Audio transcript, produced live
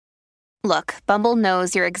Look, Bumble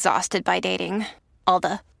knows you're exhausted by dating. All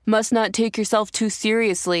the must not take yourself too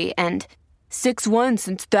seriously and 6'1"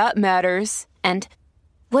 since that matters. And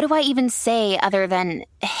what do I even say other than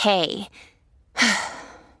hey?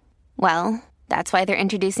 Well, that's why they're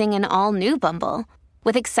introducing an all-new Bumble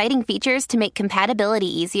with exciting features to make compatibility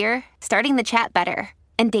easier, starting the chat better,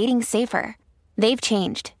 and dating safer. They've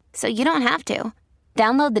changed, so you don't have to.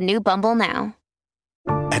 Download the new Bumble now.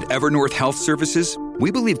 At Evernorth Health Services, we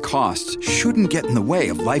believe costs shouldn't get in the way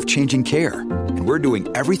of life-changing care, and we're doing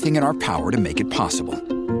everything in our power to make it possible.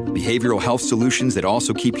 Behavioral health solutions that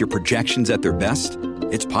also keep your projections at their best?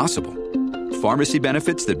 It's possible. Pharmacy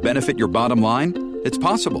benefits that benefit your bottom line? It's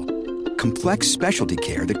possible. Complex specialty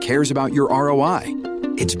care that cares about your ROI?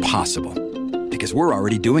 It's possible. Because we're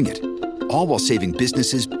already doing it. All while saving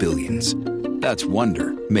businesses billions. That's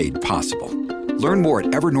Wonder made possible. Learn more at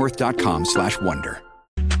evernorth.com/wonder.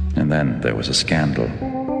 And then there was a scandal.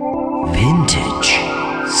 Vintage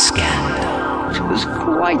scandal. It was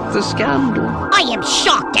quite the scandal. I am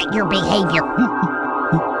shocked at your behavior.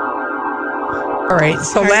 All right,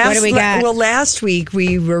 so what do we got? last week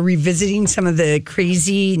we were revisiting some of the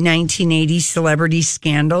crazy 1980s celebrity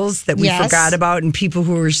scandals that we forgot about and people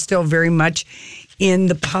who are still very much in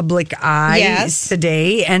the public eye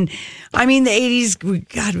today. And I mean, the 80s,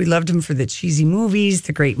 we loved them for the cheesy movies,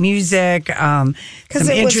 the great music, some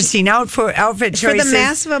interesting outfit choices. For the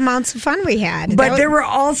massive amounts of fun we had. But there were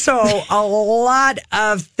also a lot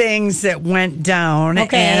of things that went down.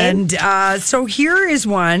 Okay. And so here is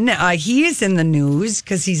one. He is in the news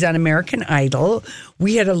because he's on American Idol.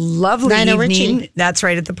 We had a lovely Lionel evening. Richie. That's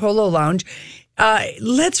right, at the Polo Lounge.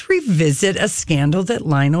 Let's revisit a scandal that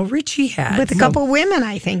Lionel Richie had. with a couple women,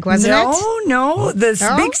 I think, wasn't it? No. This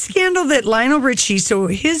big scandal that Lionel Richie, so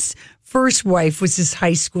his first wife was his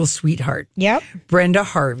high school sweetheart. Yep. Brenda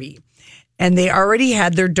Harvey. And they already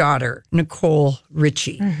had their daughter, Nicole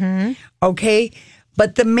Richie. Mm-hmm. Okay.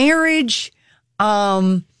 But the marriage,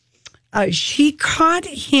 she caught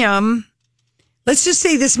him. Let's just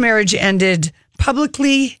say this marriage ended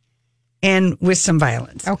publicly and with some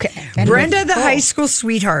violence. Okay. Brenda, the high school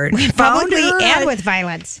sweetheart, Publicly and with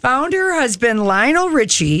violence. found her husband, Lionel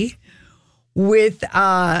Richie, with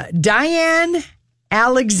Diane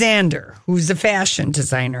Alexander, who's a fashion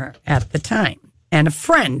designer at the time, and a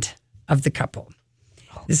friend of the couple.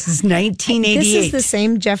 This is 1988. This is the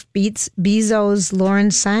same Jeff Bezos,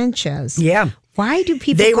 Lauren Sanchez. Yeah. Why do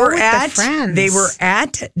people go with the friends? They were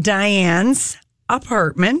at Diane's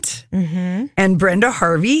apartment, and Brenda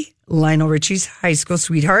Harvey, Lionel Richie's high school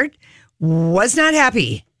sweetheart, was not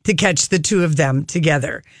happy to catch the two of them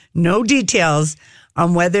together. No details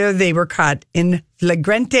on whether they were caught in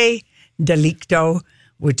flagrante delicto,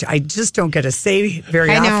 which I just don't get to say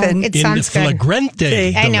very often. It sounds good.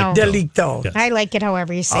 Flagrante. I know. Delicto. I like it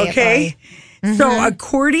however you say it. Okay. So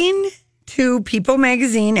according to People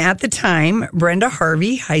magazine at the time, Brenda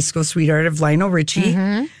Harvey, high school sweetheart of Lionel Richie,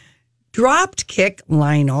 dropped kick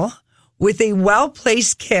Lionel with a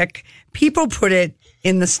well-placed kick. People put it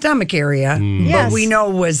in the stomach area, but we know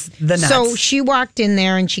was the nuts. So she walked in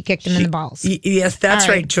there and she kicked him in the balls. Yes, that's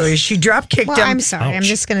right, Joyce. She drop kicked him. I'm sorry. I'm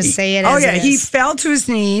just going to say it as Oh, yeah. it He is. fell to his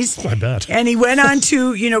knees. I bet. And he went on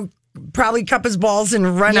to, probably cup his balls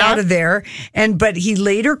and run out of there. But he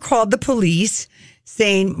later called the police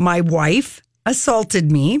saying, my wife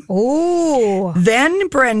assaulted me. Ooh. Then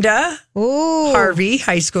Brenda Harvey,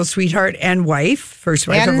 high school sweetheart and wife, first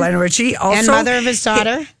wife of Lionel Richie, also and mother of his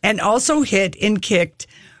daughter. and also hit and kicked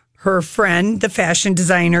her friend, the fashion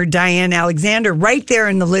designer, Diane Alexander, right there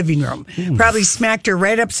in the living room. Probably smacked her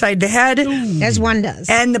right upside the head. As one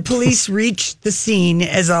does. And the police reached the scene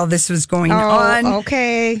as all this was going on.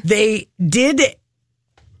 Okay. They did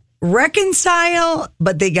reconcile,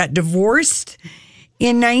 but they got divorced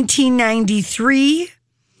in 1993.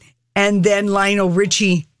 And then Lionel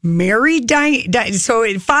Richie married Diane. So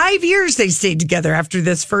in 5 years they stayed together after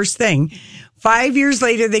this first thing. 5 years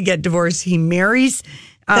later, they get divorced. He marries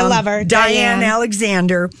the lover, Diane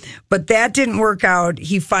Alexander, but that didn't work out.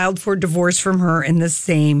 He filed for divorce from her in the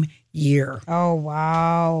same year. Oh,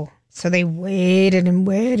 wow. So they waited and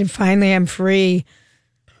waited. Finally, I'm free.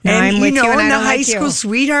 Now And, I'm with you, and I the don't high like school you.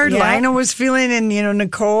 sweetheart, Yeah. Lionel was feeling, and,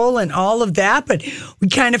 Nicole and all of that, but we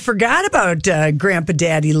kind of forgot about Grandpa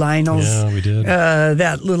Daddy Lionel's, Yeah, we did.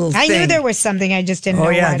 that little I thing. knew there was something. I just didn't know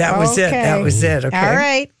Oh, yeah, what. that was it. That was it. Okay. All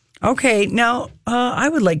right. Okay, now I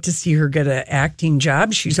would like to see her get an acting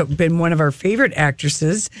job. She's been one of our favorite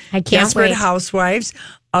actresses. I can't Desperate wait. Housewives,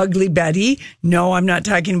 Ugly Betty. No, I'm not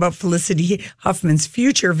talking about Felicity Huffman's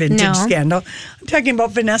future vintage No. scandal. I'm talking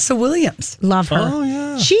about Vanessa Williams. Love her. Oh,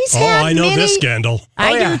 yeah. She's Oh, had I know many, this scandal.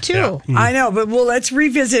 I yeah. do too. I know, but let's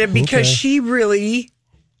revisit it because Okay. she really.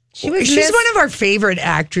 She's She's one of our favorite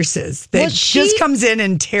actresses that Well, just comes in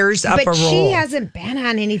and tears up but a role. she hasn't been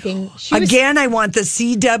on anything. She was- Again, I want the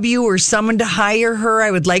CW or someone to hire her.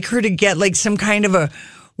 I would like her to get like some kind of a.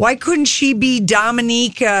 Why couldn't she be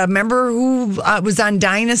Dominique? Remember who was on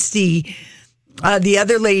Dynasty? The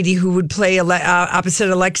other lady who would play opposite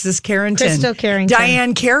Alexis Carrington. Crystal Carrington.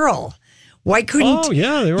 Diane Carroll. Why couldn't? Oh,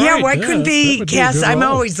 yeah, you're Yeah, right. why Yeah, couldn't that they would be a cast? good I'm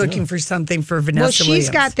role. always looking for something for Vanessa well, she's Williams.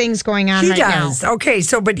 got things going on She right does. now. Okay,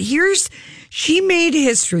 so but she made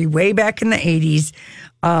history way back in the 80s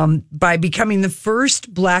by becoming the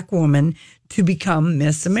first Black woman to become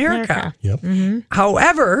Miss America. Yep.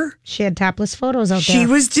 However, She had topless photos out she there.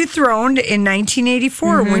 was dethroned in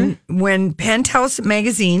 1984 when Penthouse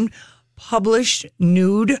magazine published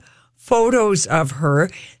nude photos of her.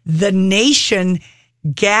 The nation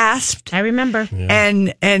gasped I remember.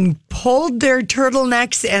 and pulled their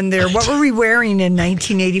turtlenecks and their what were we wearing in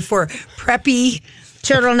 1984? Preppy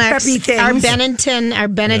Turtlenecks, preppy things. our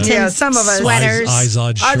Benetton Yeah, some of us. sweaters.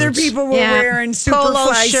 Izod shirts. Other people were Yeah. wearing super Polo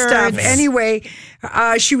fly stuff. shirts. Anyway,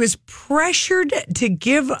 she was pressured to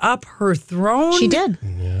give up her throne. She did.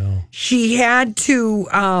 She had to,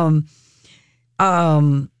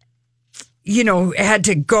 had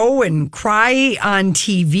to go and cry on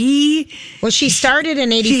TV. Well, she started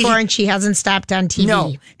in '84 and she hasn't stopped on TV.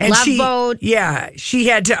 No, and Love she, Boat. yeah, she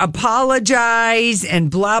had to apologize and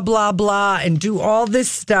blah blah blah and do all this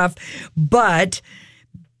stuff. But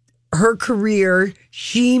her career,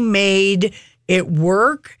 she made it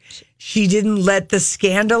work. She didn't let the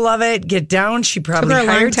scandal of it get down. She probably her a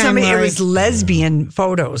long hired time, somebody. It Lori. was lesbian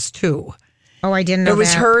photos too. Oh, I didn't know It was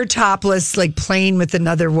that. her topless, like playing with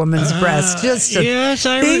another woman's breast. Just a yes,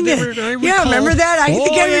 I thing remember- that- I yeah, recall. remember that? I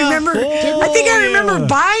think I yeah. remember. Oh, I think I remember yeah.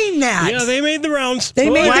 buying that. Yeah, they made the rounds. They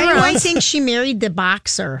made Why the do I rounds. think she married the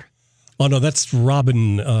boxer? Oh, no, that's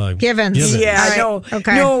Robin Givens. Yeah, Right. no,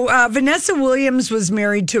 Okay. no. Vanessa Williams was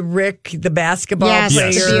married to Rick, the basketball Yes, player.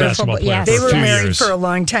 the Yes, beautiful. basketball player Yes. for They a were few married years. for a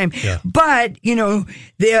long time. Yeah. But,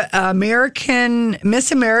 the American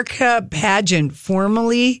Miss America pageant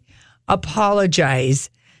formally apologized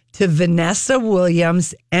to Vanessa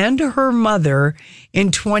Williams and her mother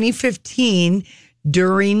in 2015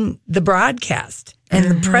 during the broadcast.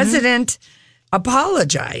 And the president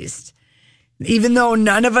apologized. Even though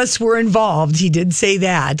none of us were involved, he did say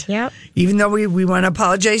that. Yep. Even though we want to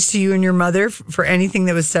apologize to you and your mother for anything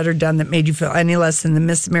that was said or done that made you feel any less than the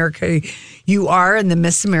Miss America you are and the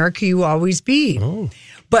Miss America you always be. Oh.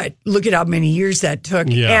 But look at how many years that took.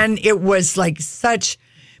 Yeah. And it was like such,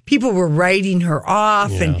 people were writing her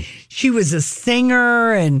off Yeah. and she was a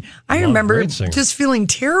singer. And I Well, remember great singer. just feeling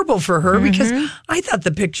terrible for her because I thought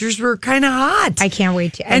the pictures were kind of hot. I can't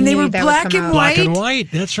wait to. I And they knew were that would black come and out. Black and white.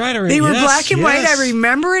 white. That's right. They were Yes, black and white. yes. I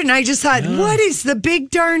remember it. And I just thought, what is the big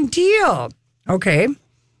darn deal? Okay.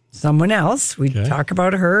 Someone else. We Okay. talk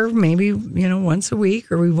about her maybe, once a week,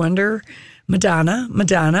 or we wonder Madonna,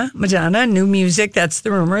 new music. That's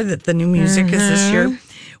the rumor that the new music is this year.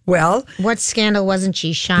 Well, What scandal wasn't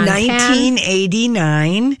she? Sean Penn?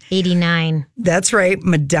 1989. 89. That's right.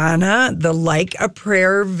 Madonna, the Like a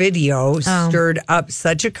Prayer video stirred up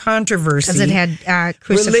such a controversy. Because it had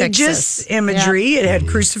crucifixes. Religious imagery. It had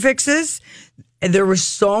crucifixes. And there was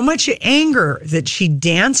so much anger that she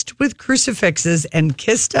danced with crucifixes and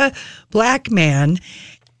kissed a black man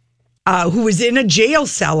who was in a jail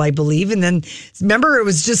cell, I believe. And then remember, it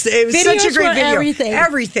was such a Videos great were video. everything.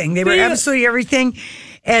 Everything. They were absolutely everything.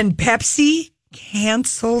 And Pepsi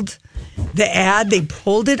canceled the ad. They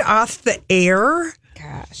pulled it off the air.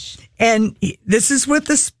 Gosh. And this is what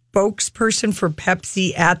the spokesperson for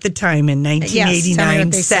Pepsi at the time in Yes, tell me 1989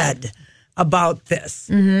 what they said about this,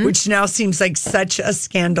 which now seems like such a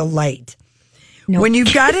scandal light. Nope. When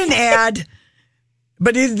you've got an ad,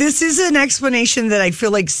 but this is an explanation that I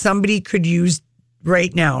feel like somebody could use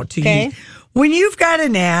right now to use. When you've got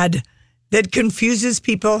an ad that confuses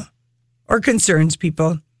people or concerns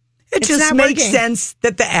people, it It's just not makes working. sense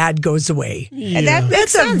that the ad goes away. And that That's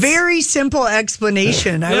makes a sense. very simple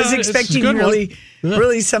explanation. I Yeah, was it's a expecting good one.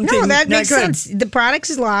 really something. No, that not makes good. sense. The product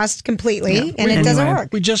is lost completely, and it Anyway. doesn't work.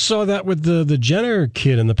 We just saw that with the Jenner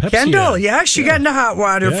kid and the Pepsi Kendall, ad. yeah, she got into hot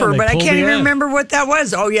water Yeah, for, they but I pulled can't the even ad. remember what that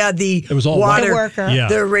was. Oh yeah, the It was all water The worker. Yeah.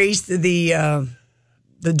 the race,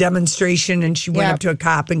 the demonstration, and she went Yeah. up to a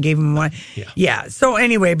cop and gave him one. Yeah. So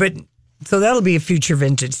anyway, so that'll be a future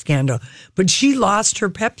vintage scandal. But she lost her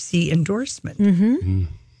Pepsi endorsement.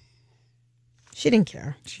 She didn't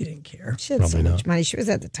care. She didn't care. She had so Probably much not. money. She was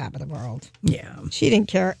at the top of the world. Yeah. She didn't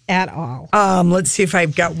care at all. Let's see if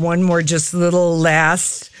I've got one more, just little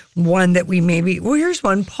last one that we maybe. Well, here's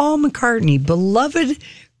one. Paul McCartney, beloved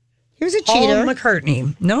He was a Paul cheater.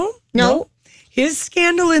 McCartney. No. No. His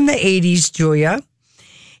scandal in the 80s, Julia,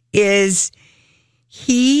 is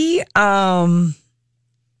he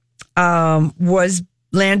was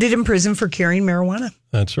landed in prison for carrying marijuana.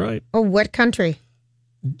 That's right. Oh, what country?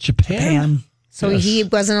 Japan. So Yes. he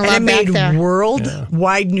wasn't And allowed it back made there.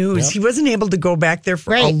 worldwide news. Yep. He wasn't able to go back there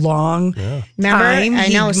for a Right. long Remember? time. I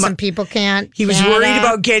know He some people can't. He was Canada. worried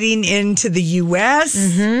about getting into the U.S.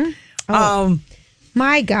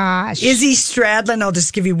 My gosh. Izzy Stradlin, I'll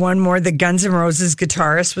just give you one more. The Guns N' Roses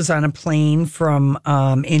guitarist was on a plane from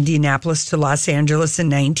Indianapolis to Los Angeles in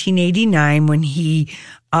 1989 when he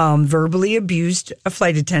verbally abused a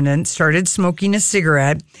flight attendant, started smoking a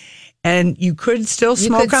cigarette. And you could still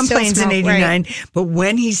smoke could on still planes smoke, in 89, but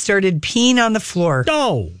when he started peeing on the floor,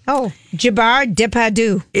 Oh. Oh, Jabbar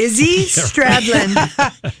Depardieu. Izzy Stradlin,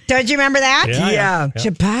 Don't you remember that? yeah.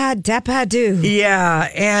 Jabbar Depardieu. Yeah,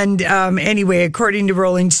 and anyway, according to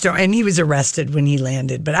Rolling Stone, and he was arrested when he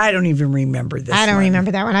landed, but I don't even remember this. I don't one. remember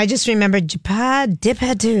that one. I just remember Jabbar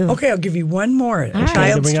Depardieu. Okay, I'll give you one more. A right.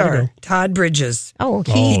 child We gotta star, go. Todd Bridges. Oh,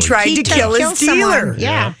 He tried to kill his dealer. someone.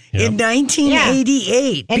 Yeah. In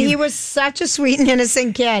 1988. And he was such a sweet and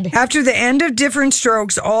innocent kid. After the end of Different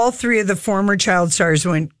Strokes, all three of the former child stars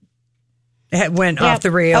went off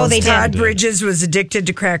the rails. Oh, they did. Todd Bridges was addicted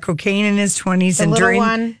to crack cocaine in his 20s. The and little during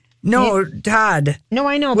one? No, Todd. No,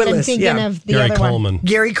 I know, but I'm Willis, thinking yeah. of the Gary other Coleman.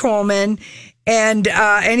 Gary Coleman. And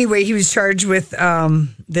anyway, he was charged with the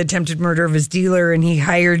attempted murder of his dealer, and he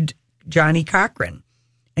hired Johnny Cochran.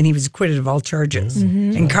 And he was acquitted of all charges.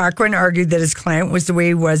 Mm-hmm. And Cochran argued that his client was the way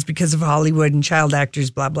he was because of Hollywood and child actors,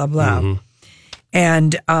 blah, blah, blah.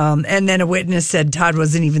 And then a witness said Todd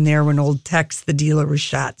wasn't even there when old Tex, the dealer, was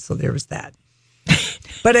shot. So there was that.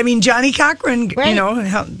 But I mean, Johnny Cochran,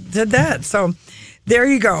 did that. So there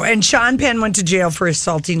you go. And Sean Penn went to jail for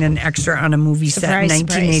assaulting an extra on a movie set in Surprise,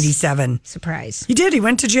 1987. Surprise. He did. He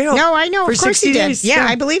went to jail. No, I know. For Of course 60 he did. days. Yeah,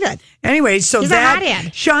 I believe it. Anyway, so He's a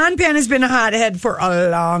hothead. Sean Penn has been a hothead for a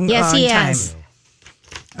long, Yes, long he time. has.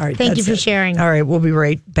 All right. Thank you that's for it. sharing. All right. We'll be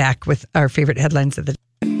right back with our favorite headlines of the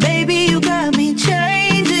day. Baby, you got me changed.